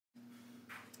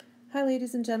Hi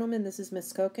ladies and gentlemen, this is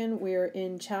Miss Skokin. We're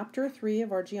in Chapter 3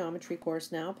 of our geometry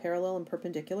course now, Parallel and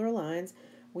Perpendicular Lines.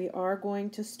 We are going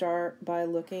to start by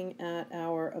looking at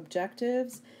our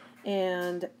objectives,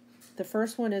 and the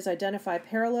first one is identify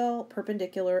parallel,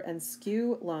 perpendicular, and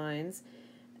skew lines.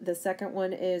 The second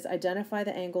one is identify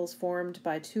the angles formed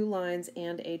by two lines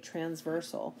and a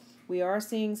transversal. We are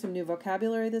seeing some new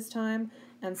vocabulary this time,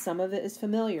 and some of it is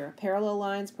familiar. Parallel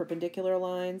lines, perpendicular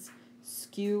lines,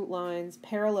 skew lines,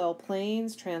 parallel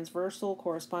planes, transversal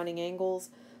corresponding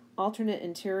angles, alternate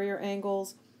interior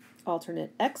angles,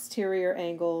 alternate exterior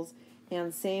angles,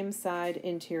 and same side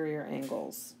interior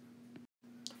angles.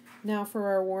 Now for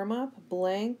our warm-up,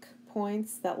 blank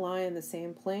points that lie in the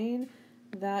same plane.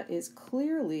 That is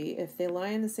clearly, if they lie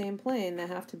in the same plane, they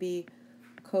have to be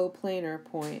coplanar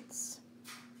points.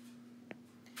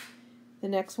 The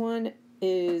next one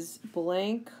is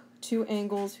blank two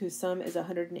angles whose sum is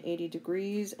 180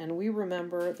 degrees, and we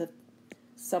remember that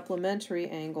supplementary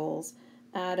angles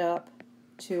add up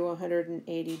to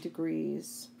 180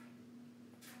 degrees.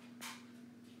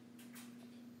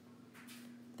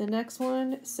 The next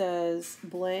one says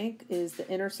blank is the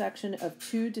intersection of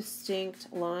two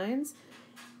distinct lines,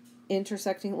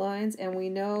 intersecting lines, and we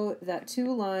know that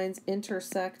two lines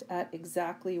intersect at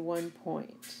exactly one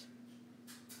point.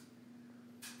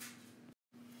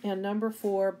 And number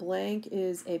 4, blank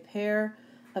is a pair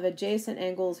of adjacent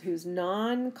angles whose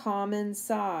non-common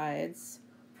sides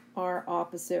are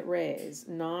opposite rays.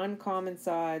 Non-common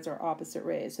sides are opposite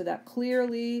rays. So that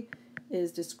clearly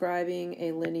is describing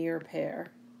a linear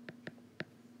pair.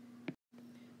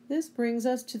 This brings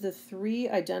us to the 3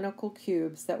 identical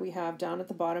cubes that we have down at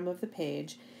the bottom of the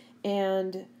page,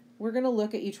 and we're going to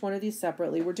look at each one of these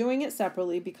separately. We're doing it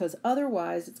separately because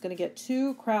otherwise it's going to get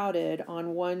too crowded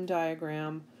on one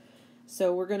diagram.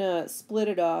 So we're going to split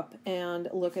it up and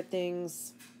look at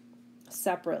things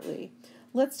separately.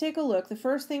 Let's take a look. The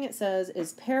first thing it says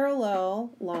is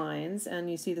parallel lines, and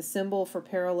you see the symbol for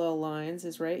parallel lines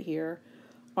is right here,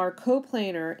 are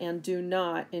coplanar and do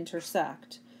not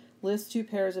intersect. List 2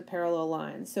 pairs of parallel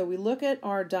lines. So we look at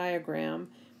our diagram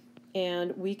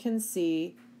and we can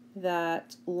see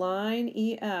that line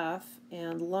EF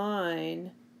and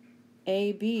line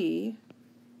AB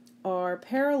are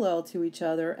parallel to each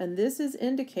other, and this is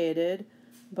indicated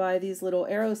by these little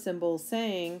arrow symbols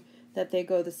saying that they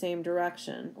go the same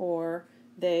direction or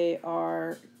they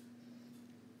are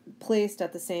placed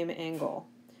at the same angle.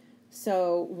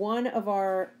 So one of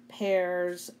our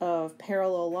pairs of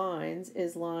parallel lines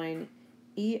is line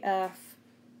EF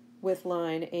with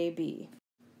line AB.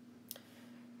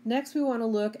 Next, we want to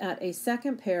look at a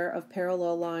second pair of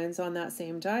parallel lines on that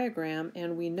same diagram,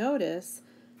 and we notice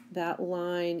that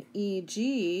line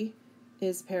EG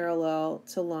is parallel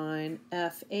to line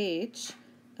FH.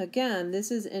 Again,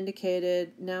 this is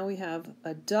indicated, now we have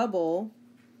a double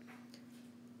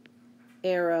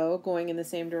arrow going in the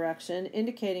same direction,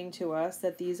 indicating to us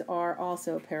that these are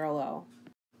also parallel.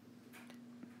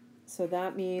 So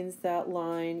that means that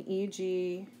line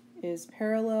EG is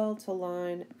parallel to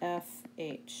line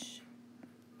FH.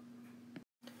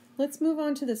 Let's move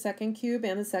on to the second cube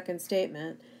and the second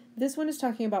statement. This one is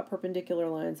talking about perpendicular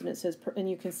lines, and it says, and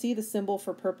you can see the symbol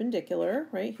for perpendicular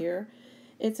right here.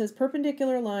 It says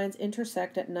perpendicular lines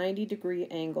intersect at 90-degree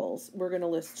angles. We're going to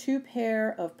list 2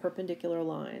 pair of perpendicular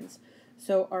lines.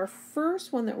 So our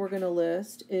first one that we're going to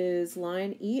list is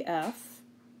line EF,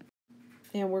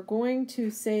 and we're going to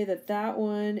say that that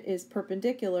one is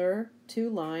perpendicular to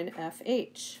line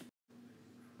FH.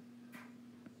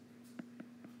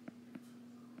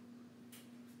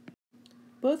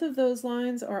 Both of those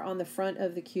lines are on the front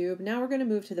of the cube. Now we're going to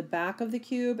move to the back of the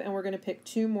cube, and we're going to pick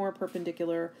 2 more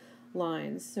perpendicular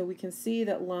lines. So we can see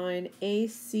that line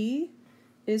AC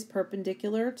is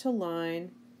perpendicular to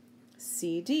line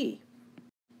CD.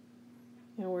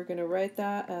 And we're going to write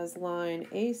that as line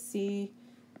AC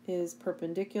is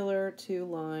perpendicular to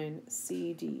line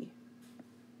CD.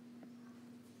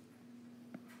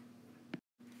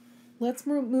 Let's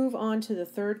move on to the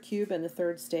third cube and the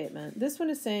third statement. This one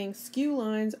is saying skew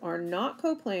lines are not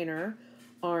coplanar,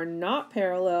 are not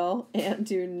parallel, and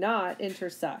do not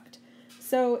intersect.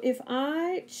 So if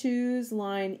I choose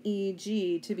line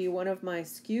EG to be one of my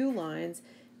skew lines,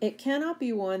 it cannot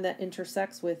be one that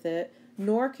intersects with it,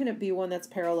 nor can it be one that's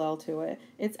parallel to it.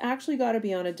 It's actually got to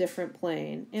be on a different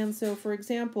plane. And so, for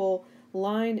example,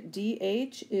 line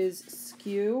DH is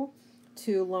skew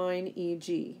to line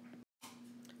EG.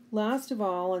 Last of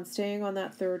all, and staying on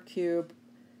that third cube,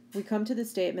 we come to the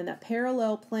statement that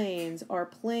parallel planes are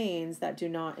planes that do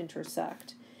not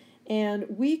intersect. And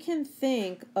we can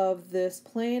think of this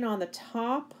plane on the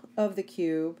top of the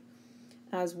cube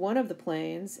as one of the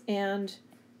planes, and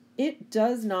it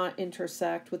does not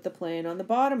intersect with the plane on the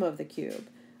bottom of the cube.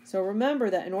 So remember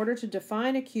that in order to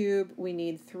define a cube, we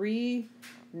need 3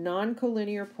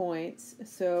 non-collinear points.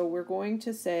 So we're going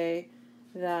to say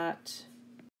that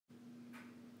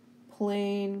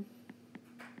plane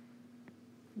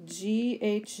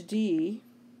GHD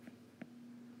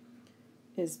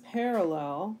is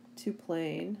parallel to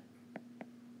plane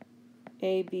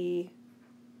ABF.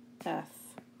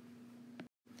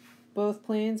 Both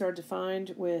planes are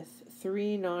defined with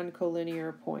 3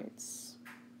 non-collinear points.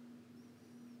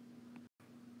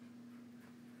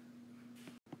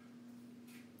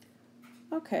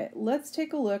 Okay, let's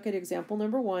take a look at example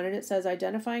number 1, and it says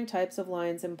identifying types of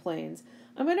lines and planes.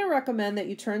 I'm going to recommend that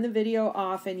you turn the video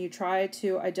off and you try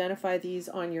to identify these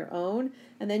on your own,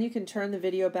 and then you can turn the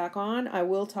video back on. I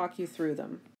will talk you through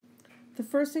them. The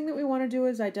first thing that we want to do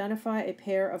is identify a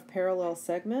pair of parallel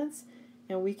segments,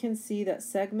 and we can see that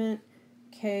segment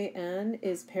KN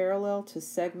is parallel to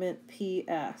segment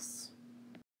PS.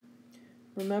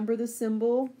 Remember the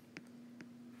symbol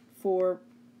for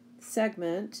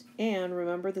segment, and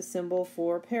remember the symbol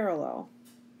for parallel.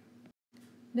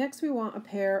 Next, we want a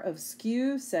pair of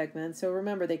skew segments. So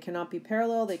remember, they cannot be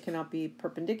parallel, they cannot be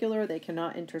perpendicular, they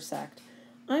cannot intersect.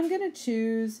 I'm going to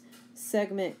choose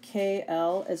segment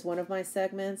KL as one of my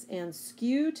segments, and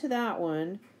skew to that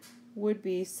one would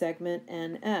be segment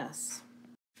NS.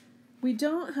 We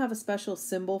don't have a special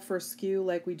symbol for skew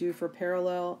like we do for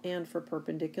parallel and for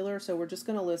perpendicular, so we're just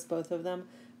going to list both of them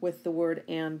with the word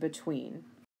 "and" between.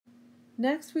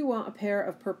 Next, we want a pair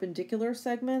of perpendicular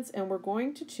segments, and we're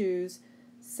going to choose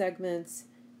segments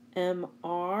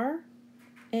MR,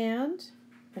 and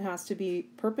it has to be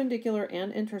perpendicular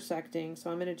and intersecting,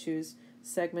 so I'm going to choose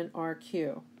segment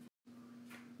RQ.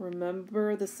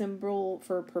 Remember the symbol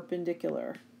for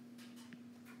perpendicular.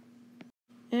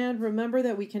 And remember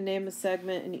that we can name a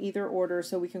segment in either order,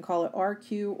 so we can call it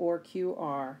RQ or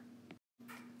QR.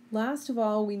 Last of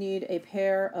all, we need a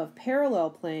pair of parallel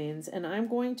planes, and I'm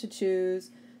going to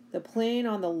choose the plane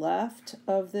on the left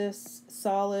of this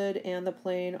solid and the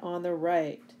plane on the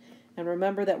right. And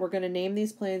remember that we're going to name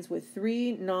these planes with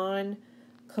 3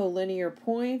 non-collinear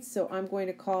points, so I'm going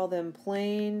to call them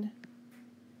plane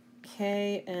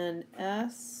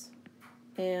KNS,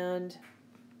 and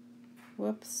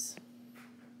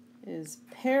is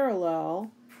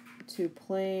parallel to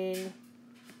plane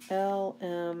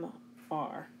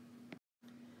LMR.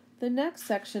 The next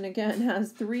section again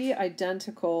has 3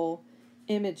 identical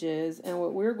images, and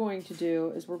what we're going to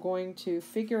do is we're going to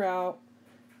figure out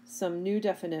some new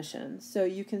definitions. So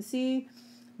you can see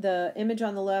the image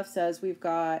on the left says we've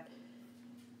got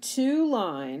 2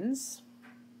 lines,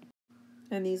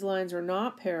 and these lines are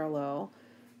not parallel,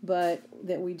 but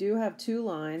that we do have 2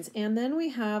 lines, and then we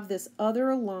have this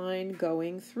other line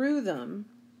going through them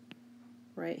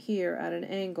right here at an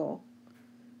angle.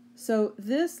 So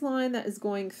this line that is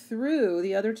going through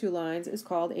the other 2 lines is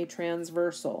called a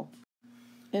transversal.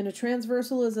 And a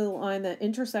transversal is a line that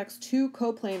intersects 2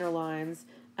 coplanar lines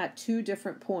at 2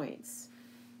 different points.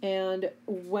 And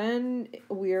when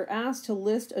we're asked to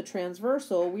list a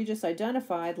transversal, we just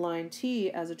identified line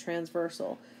T as a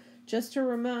transversal. Just a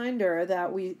reminder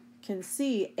that we can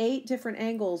see 8 different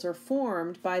angles are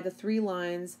formed by the 3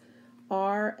 lines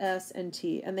R, S, and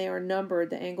T, and they are numbered.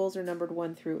 The angles are numbered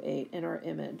 1 through 8 in our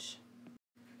image.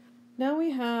 Now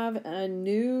we have a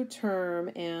new term,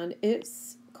 and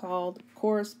it's called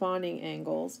corresponding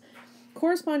angles.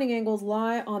 Corresponding angles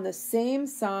lie on the same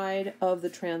side of the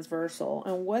transversal,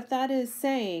 and what that is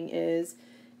saying is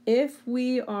if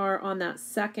we are on that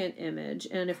second image,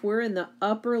 and if we're in the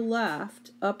upper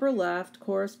left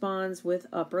corresponds with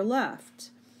upper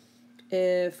left.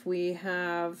 If we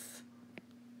have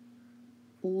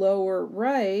lower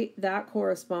right, that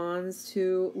corresponds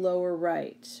to lower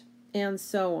right, and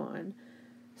so on.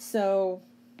 So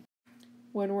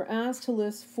when we're asked to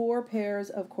list 4 pairs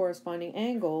of corresponding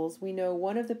angles, we know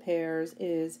one of the pairs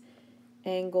is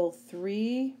angle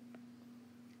 3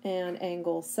 and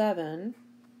angle 7.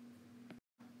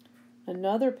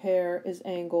 Another pair is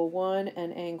angle 1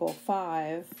 and angle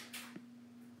 5.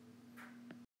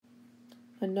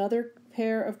 Another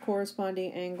pair of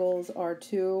corresponding angles are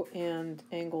 2 and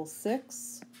angle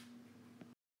 6.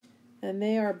 And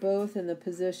they are both in the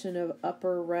position of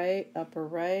upper right.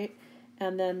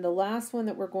 And then the last one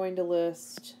that we're going to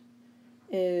list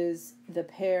is the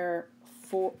pair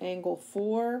angle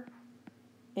 4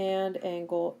 and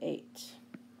angle 8.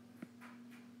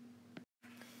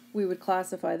 We would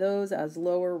classify those as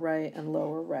lower right and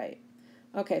lower right.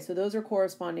 Okay, so those are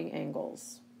corresponding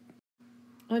angles.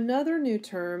 Another new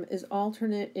term is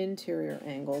alternate interior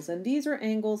angles, and these are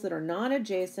angles that are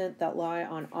non-adjacent that lie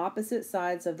on opposite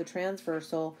sides of the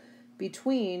transversal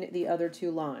between the other two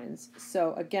lines.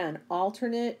 So again,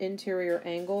 alternate interior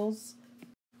angles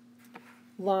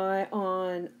lie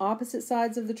on opposite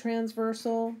sides of the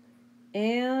transversal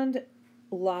and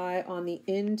lie on the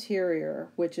interior,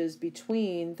 which is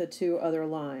between the two other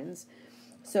lines.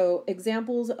 So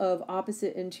examples of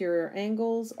opposite interior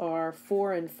angles are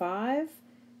 4 and 5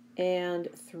 and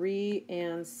 3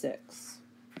 and 6.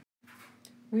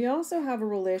 We also have a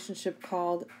relationship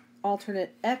called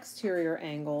alternate exterior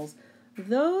angles.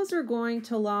 Those are going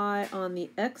to lie on the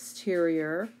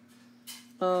exterior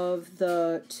of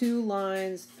the two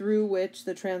lines through which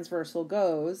the transversal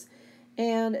goes,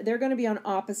 and they're going to be on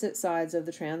opposite sides of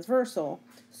the transversal.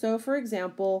 So for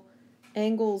example,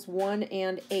 angles 1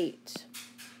 and 8.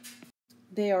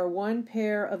 They are one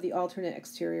pair of the alternate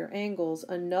exterior angles.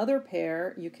 Another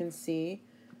pair, you can see,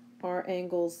 are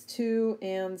angles 2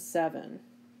 and 7.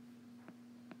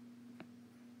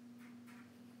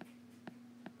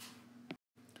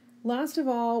 Last of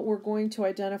all, we're going to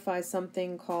identify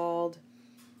something called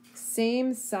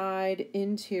same side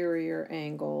interior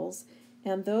angles,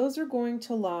 and those are going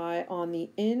to lie on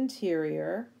the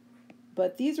interior,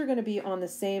 but these are going to be on the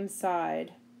same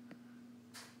side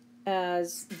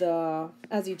as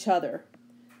each other.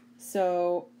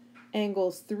 So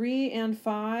angles 3 and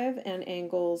 5 and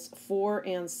angles 4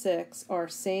 and 6 are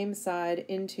same side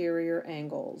interior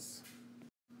angles.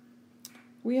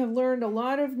 We have learned a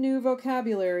lot of new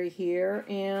vocabulary here,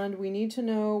 and we need to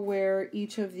know where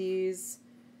each of these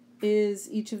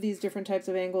different types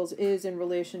of angles is in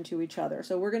relation to each other.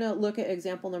 So we're going to look at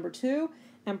example number 2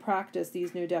 and practice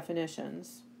these new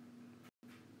definitions.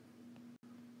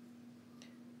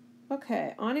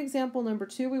 Okay, on example number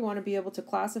 2, we want to be able to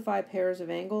classify pairs of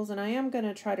angles, and I am going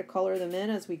to try to color them in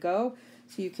as we go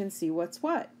so you can see what's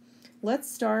what.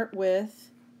 Let's start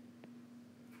with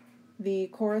the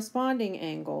corresponding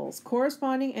angles.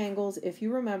 Corresponding angles, if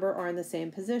you remember, are in the same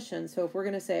position. So if we're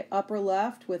going to say upper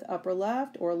left with upper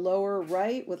left, or lower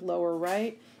right with lower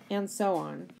right, and so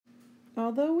on.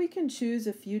 Although we can choose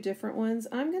a few different ones,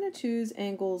 I'm going to choose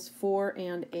angles 4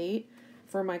 and 8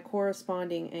 for my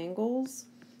corresponding angles.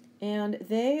 And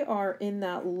they are in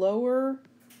that lower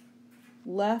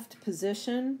left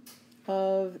position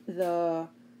of the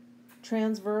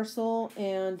transversal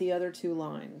and the other two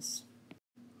lines.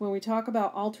 When we talk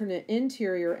about alternate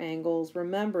interior angles,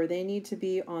 remember they need to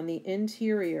be on the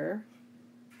interior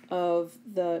of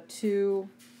the two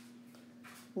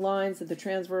lines that the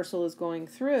transversal is going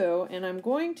through, and I'm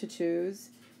going to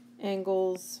choose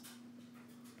angles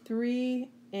 3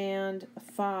 and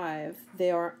 5. They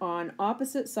are on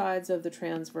opposite sides of the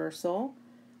transversal,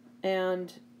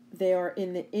 and they are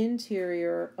in the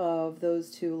interior of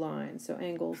those two lines. So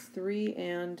angles 3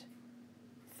 and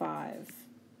 5.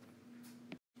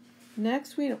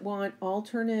 Next, we want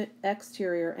alternate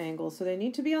exterior angles. So they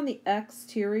need to be on the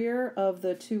exterior of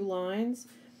the two lines.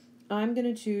 I'm going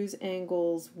to choose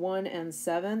angles 1 and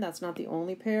 7. That's not the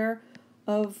only pair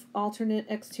of alternate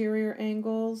exterior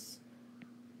angles.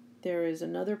 There is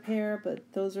another pair, but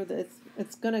those are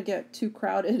it's going to get too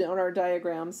crowded on our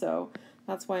diagram, so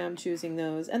that's why I'm choosing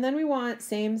those. And then we want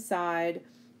same side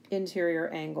interior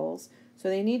angles. So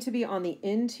they need to be on the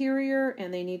interior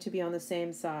and they need to be on the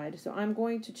same side. So I'm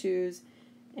going to choose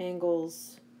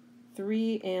angles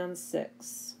 3 and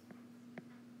 6.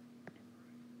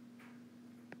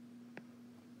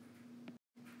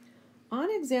 On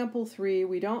example 3,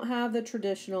 we don't have the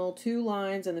traditional two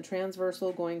lines and the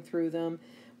transversal going through them.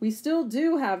 We still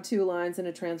do have two lines and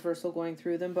a transversal going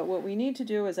through them, but what we need to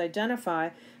do is identify,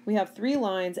 we have 3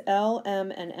 lines, L,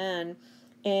 M, and N,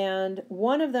 and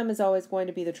one of them is always going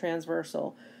to be the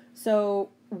transversal. So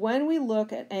when we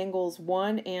look at angles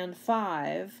 1 and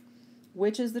 5,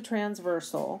 which is the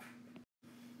transversal,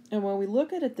 and when we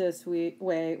look at it this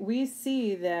way, we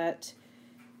see that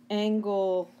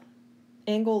angles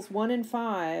 1 and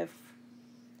 5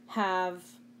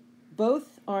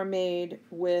 both are made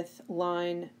with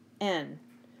line N.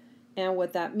 And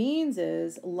what that means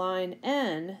is line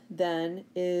N then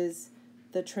is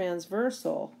the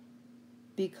transversal,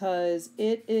 because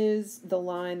it is the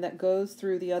line that goes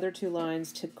through the other two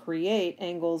lines to create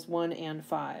angles 1 and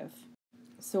 5.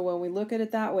 So when we look at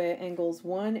it that way, angles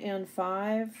 1 and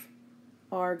 5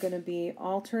 are going to be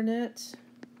alternate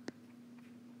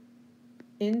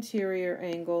interior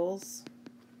angles,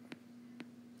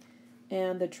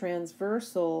 and the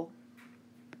transversal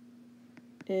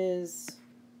is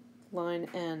line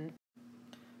N.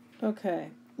 Okay,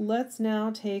 let's now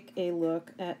take a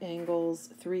look at angles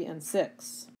 3 and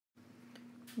 6.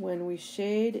 when we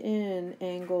shade in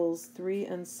angles 3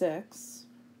 and 6,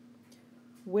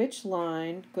 which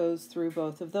line goes through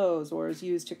both of those or is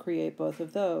used to create both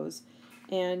of those.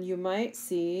 And you might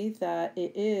see that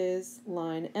it is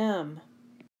line M.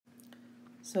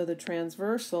 So the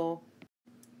transversal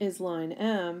is line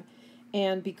M,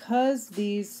 and because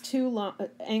these two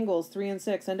angles 3 and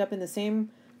 6 end up in the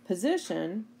same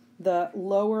position, the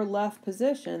lower left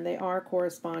position, they are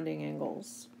corresponding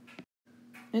angles.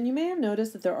 And you may have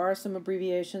noticed that there are some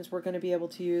abbreviations we're going to be able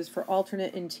to use for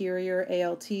alternate interior,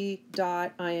 ALT,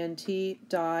 dot, INT,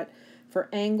 dot. For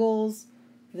angles,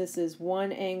 this is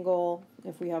one angle.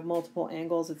 If we have multiple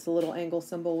angles, it's a little angle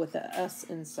symbol with the S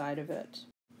inside of it.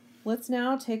 Let's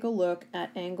now take a look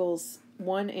at angles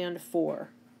 1 and 4.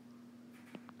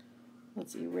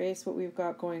 Let's erase what we've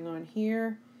got going on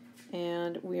here,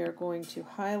 and we are going to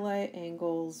highlight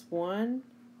angles 1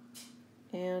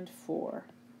 and 4.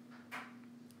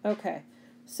 Okay,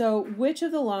 so which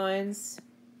of the lines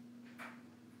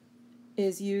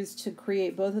is used to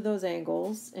create both of those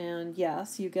angles? And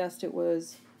yes, you guessed it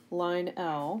was line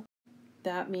L.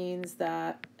 That means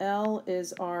that L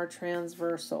is our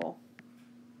transversal.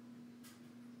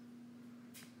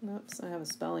 Oops, I have a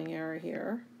spelling error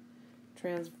here.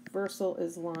 Transversal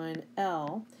is line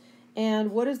L.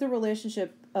 And what is the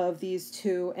relationship of these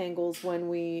two angles when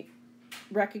we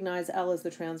recognize L as the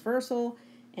transversal?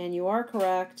 And you are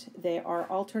correct, they are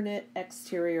alternate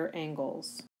exterior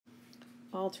angles.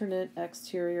 Alternate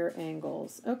exterior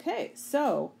angles. Okay,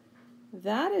 so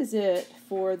that is it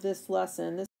for this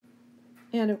lesson.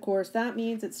 And of course, that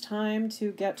means it's time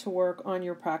to get to work on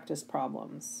your practice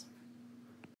problems.